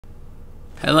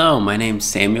Hello, my name's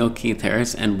Samuel Keith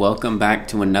Harris, and welcome back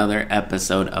to another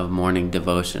episode of Morning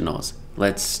Devotionals.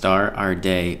 Let's start our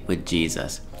day with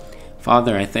Jesus.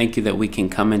 Father, I thank you that we can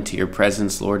come into your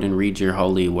presence, Lord, and read your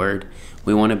holy word.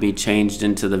 We want to be changed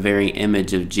into the very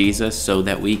image of Jesus so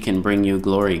that we can bring you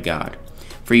glory, God.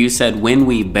 For you said, when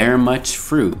we bear much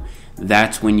fruit,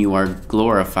 that's when you are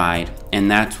glorified, and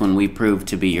that's when we prove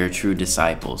to be your true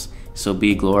disciples. So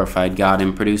be glorified, God,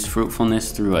 and produce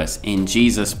fruitfulness through us. In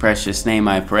Jesus' precious name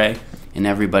I pray. And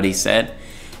everybody said,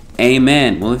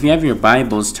 Amen. Well, if you have your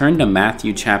Bibles, turn to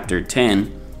Matthew chapter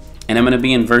 10, and I'm going to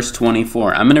be in verse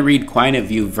 24. I'm going to read quite a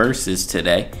few verses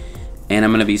today, and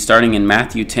I'm going to be starting in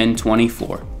Matthew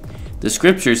 10:24. The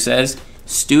scripture says,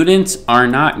 students are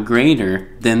not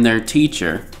greater than their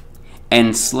teacher,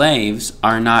 and slaves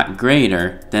are not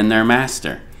greater than their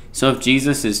master. So if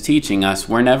Jesus is teaching us,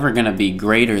 we're never going to be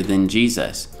greater than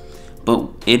Jesus, but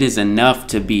it is enough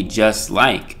to be just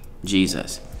like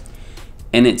Jesus.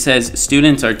 And it says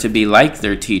students are to be like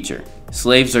their teacher.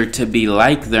 Slaves are to be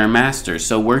like their master.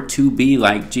 So we're to be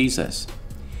like Jesus.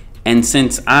 And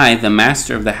since I, the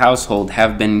master of the household,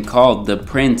 have been called the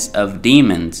prince of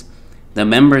demons, the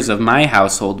members of my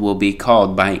household will be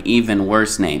called by even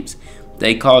worse names.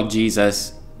 They called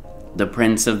Jesus the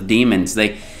prince of demons.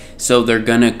 So they're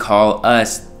going to call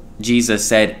us, Jesus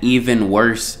said, even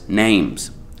worse names.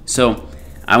 So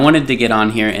I wanted to get on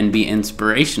here and be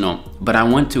inspirational, but I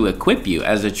want to equip you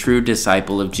as a true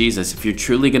disciple of Jesus. If you're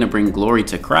truly going to bring glory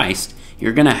to Christ,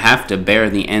 you're going to have to bear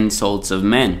the insults of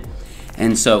men.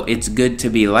 And so it's good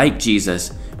to be like Jesus,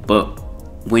 but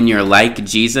when you're like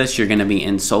Jesus, you're going to be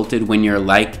insulted. When you're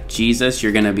like Jesus,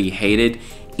 you're going to be hated.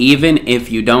 Even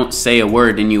if you don't say a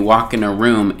word and you walk in a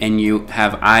room and you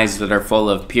have eyes that are full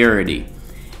of purity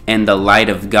and the light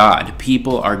of God,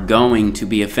 people are going to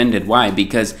be offended. Why?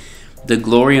 Because the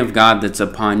glory of God that's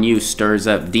upon you stirs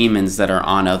up demons that are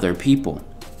on other people.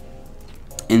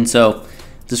 And so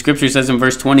the scripture says in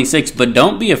verse 26, but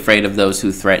don't be afraid of those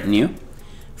who threaten you,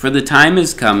 for the time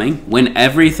is coming when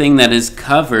everything that is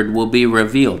covered will be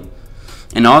revealed,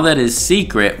 and all that is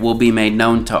secret will be made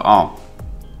known to all.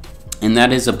 And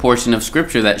that is a portion of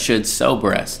scripture that should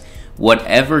sober us.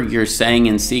 Whatever you're saying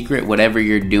in secret, whatever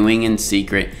you're doing in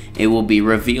secret, it will be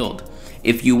revealed.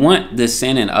 If you want the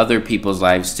sin in other people's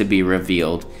lives to be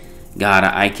revealed, God,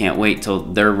 I can't wait till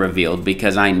they're revealed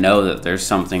because I know that there's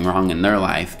something wrong in their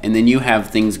life. And then you have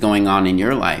things going on in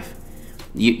your life.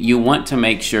 You want to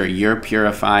make sure you're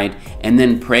purified and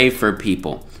then pray for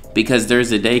people. Because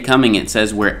there's a day coming, it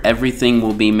says, where everything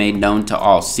will be made known to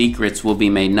all. Secrets will be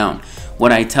made known.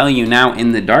 What I tell you now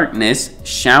in the darkness,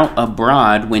 shout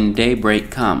abroad when daybreak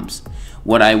comes.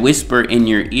 What I whisper in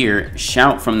your ear,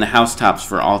 shout from the housetops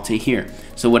for all to hear.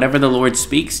 So whatever the Lord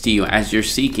speaks to you as you're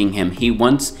seeking Him, He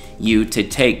wants you to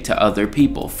take to other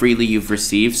people. Freely you've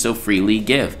received, so freely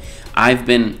give. I've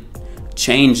been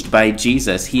changed by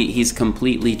Jesus. He's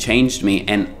completely changed me,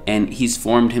 and He's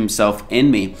formed Himself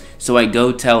in me. So I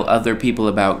go tell other people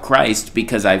about Christ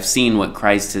because I've seen what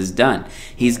Christ has done.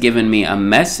 He's given me a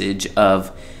message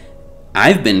of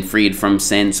I've been freed from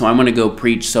sin, so I'm going to go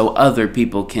preach so other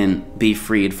people can be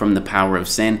freed from the power of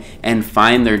sin and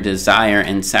find their desire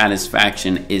and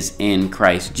satisfaction is in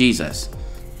Christ Jesus.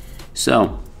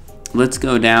 So let's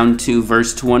go down to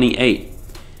verse 28.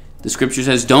 The scripture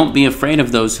says, don't be afraid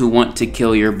of those who want to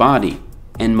kill your body.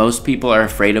 And most people are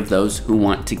afraid of those who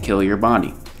want to kill your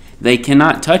body. They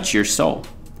cannot touch your soul.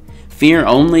 Fear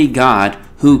only God,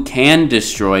 who can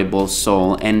destroy both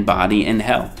soul and body in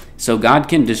hell. So God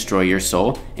can destroy your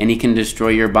soul, and He can destroy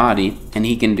your body, and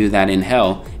He can do that in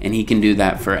hell, and He can do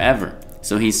that forever.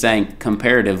 So He's saying,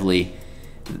 comparatively,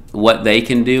 what they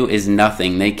can do is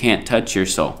nothing. They can't touch your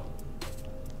soul.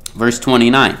 Verse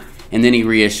 29. And then He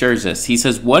reassures us. He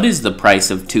says, what is the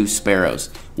price of 2 sparrows?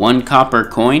 1 copper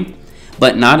coin?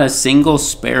 But not a single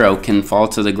sparrow can fall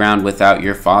to the ground without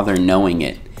your Father knowing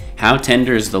it. How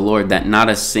tender is the Lord that not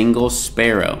a single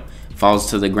sparrow falls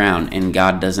to the ground and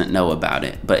God doesn't know about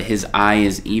it. But His eye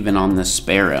is even on the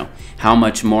sparrow. How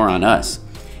much more on us?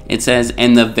 It says,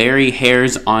 and the very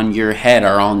hairs on your head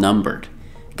are all numbered.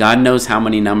 God knows how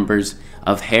many numbers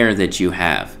of hair that you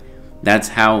have. That's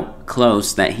how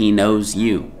close that He knows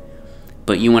you.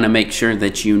 But you want to make sure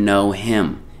that you know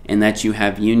Him and that you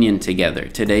have union together.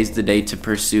 Today's the day to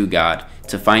pursue God,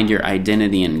 to find your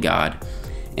identity in God,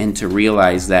 and to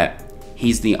realize that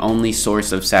He's the only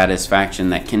source of satisfaction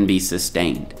that can be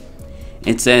sustained.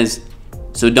 It says,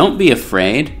 so don't be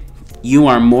afraid. You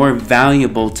are more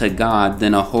valuable to God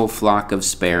than a whole flock of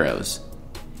sparrows.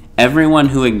 Everyone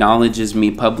who acknowledges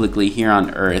me publicly here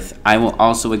on earth, I will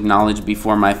also acknowledge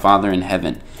before my Father in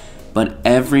heaven. But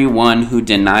everyone who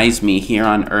denies me here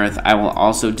on earth, I will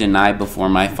also deny before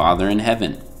my Father in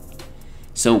heaven.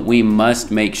 So we must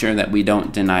make sure that we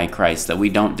don't deny Christ, that we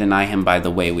don't deny him by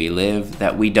the way we live,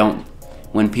 that we don't,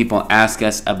 when people ask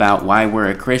us about why we're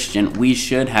a Christian, we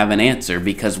should have an answer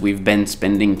because we've been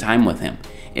spending time with him.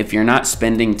 If you're not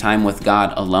spending time with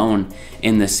God alone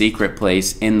in the secret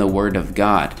place, in the Word of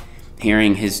God,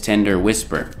 hearing his tender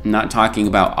whisper, I'm not talking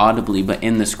about audibly, but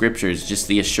in the scriptures, just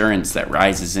the assurance that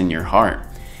rises in your heart.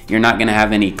 You're not going to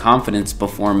have any confidence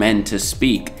before men to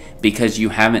speak because you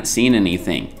haven't seen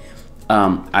anything.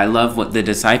 I love what the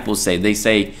disciples say. They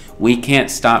say, we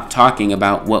can't stop talking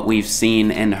about what we've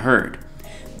seen and heard.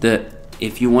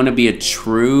 If you want to be a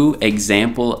true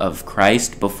example of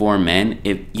Christ before men,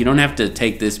 you don't have to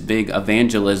take this big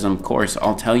evangelism course.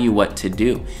 I'll tell you what to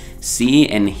do. See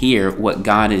and hear what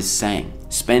God is saying.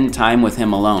 Spend time with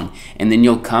him alone, and then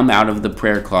you'll come out of the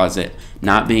prayer closet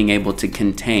not being able to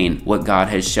contain what God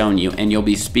has shown you, and you'll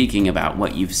be speaking about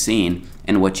what you've seen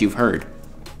and what you've heard.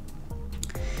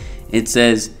 It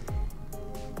says,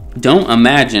 don't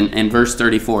imagine, in verse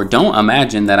 34, don't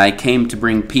imagine that I came to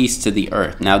bring peace to the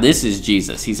earth. Now this is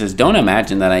Jesus. He says, don't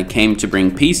imagine that I came to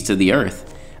bring peace to the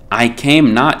earth. I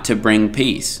came not to bring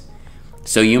peace.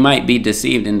 So you might be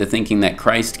deceived into thinking that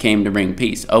Christ came to bring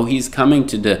peace. Oh, he's coming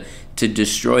to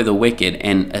destroy the wicked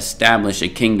and establish a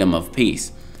kingdom of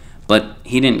peace. But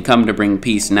he didn't come to bring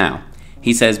peace now.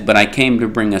 He says, but I came to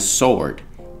bring a sword.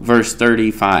 Verse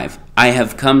 35, I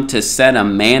have come to set a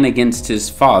man against his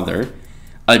father,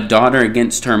 a daughter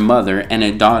against her mother, and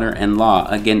a daughter-in-law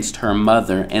against her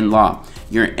mother-in-law.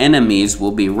 Your enemies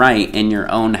will be right in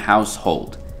your own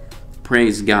household.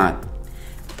 Praise God.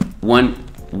 When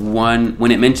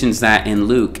it mentions that in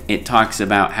Luke, it talks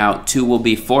about how 2 will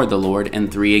be for the Lord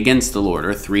and 3 against the Lord,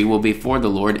 or 3 will be for the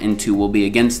Lord and 2 will be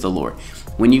against the Lord.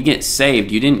 When you get saved,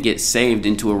 you didn't get saved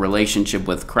into a relationship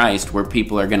with Christ where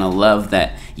people are going to love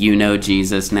that you know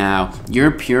Jesus now. Your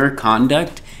pure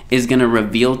conduct is going to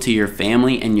reveal to your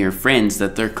family and your friends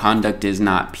that their conduct is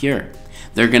not pure.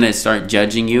 They're going to start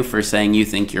judging you for saying you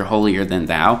think you're holier than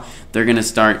thou. They're going to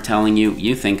start telling you,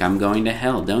 you think I'm going to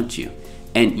hell, don't you?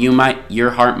 And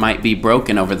your heart might be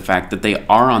broken over the fact that they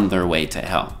are on their way to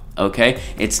hell, okay?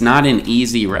 It's not an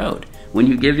easy road. When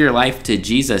you give your life to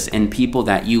Jesus and people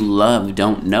that you love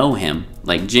don't know him,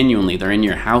 like genuinely, they're in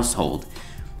your household,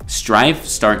 strife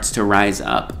starts to rise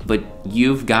up, but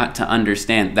you've got to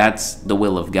understand that's the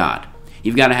will of God.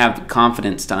 You've got to have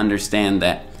confidence to understand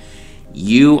that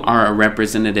you are a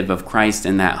representative of Christ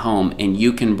in that home, and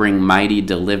you can bring mighty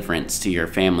deliverance to your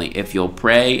family if you'll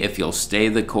pray, if you'll stay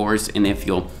the course, and if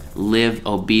you'll live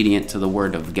obedient to the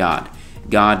Word of God.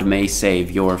 God may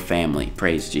save your family.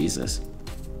 Praise Jesus.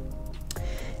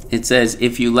 It says,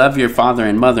 if you love your father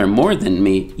and mother more than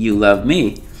me, you love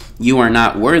me. You are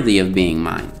not worthy of being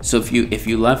mine. So if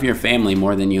you love your family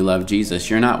more than you love Jesus,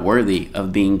 you're not worthy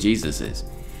of being Jesus's.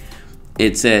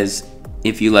 It says,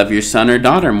 if you love your son or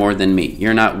daughter more than me,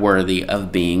 you're not worthy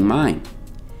of being mine.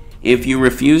 If you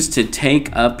refuse to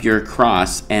take up your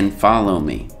cross and follow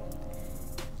me,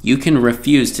 you can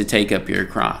refuse to take up your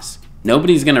cross.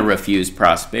 Nobody's going to refuse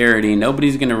prosperity.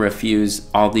 Nobody's going to refuse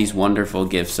all these wonderful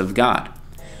gifts of God.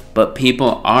 But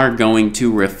people are going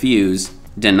to refuse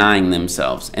denying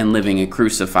themselves and living a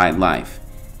crucified life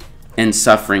and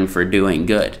suffering for doing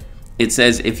good. It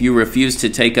says, if you refuse to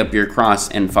take up your cross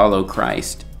and follow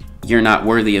Christ, you're not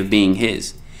worthy of being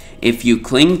his. If you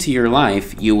cling to your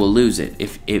life, you will lose it.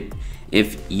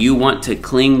 If you want to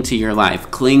cling to your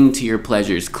life, cling to your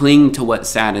pleasures, cling to what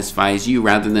satisfies you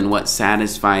rather than what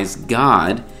satisfies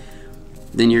God,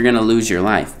 then you're going to lose your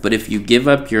life. But if you give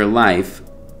up your life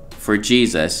for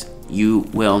Jesus, you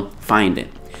will find it.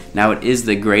 Now, it is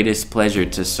the greatest pleasure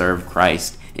to serve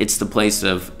Christ. It's the place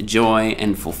of joy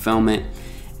and fulfillment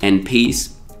and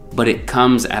peace, but it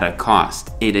comes at a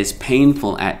cost. It is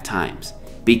painful at times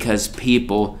because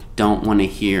people don't want to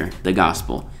hear the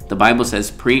gospel. The Bible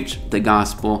says preach the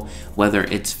gospel whether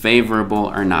it's favorable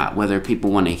or not, whether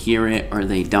people want to hear it or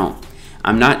they don't.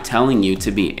 I'm not telling you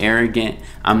to be arrogant.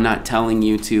 I'm not telling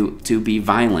you to be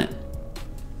violent.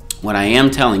 What I am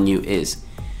telling you is,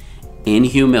 in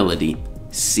humility,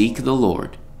 seek the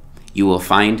Lord. You will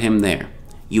find him there.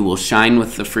 You will shine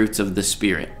with the fruits of the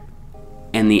Spirit.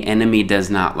 And the enemy does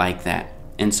not like that.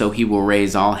 And so he will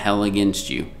raise all hell against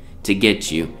you to get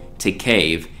you to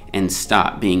cave and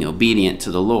stop being obedient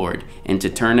to the Lord and to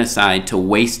turn aside to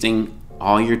wasting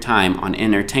all your time on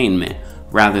entertainment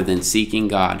rather than seeking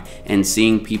God and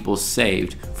seeing people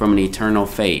saved from an eternal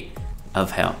fate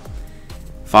of hell.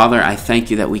 Father, I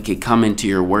thank you that we could come into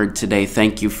your word today.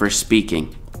 Thank you for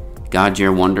speaking. God,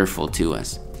 you're wonderful to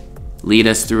us. Lead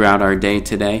us throughout our day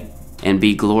today. and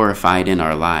be glorified in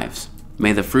our lives.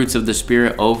 May the fruits of the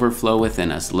Spirit overflow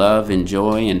within us: love and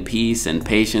joy and peace and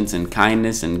patience and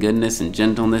kindness and goodness and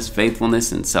gentleness,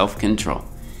 faithfulness and self-control.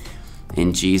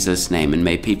 In Jesus' name, and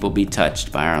may people be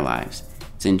touched by our lives.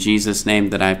 It's in Jesus' name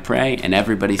that I pray, and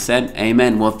everybody said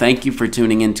amen. Well, thank you for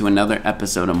tuning in to another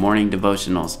episode of Morning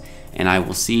Devotionals, and I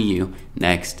will see you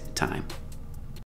next time.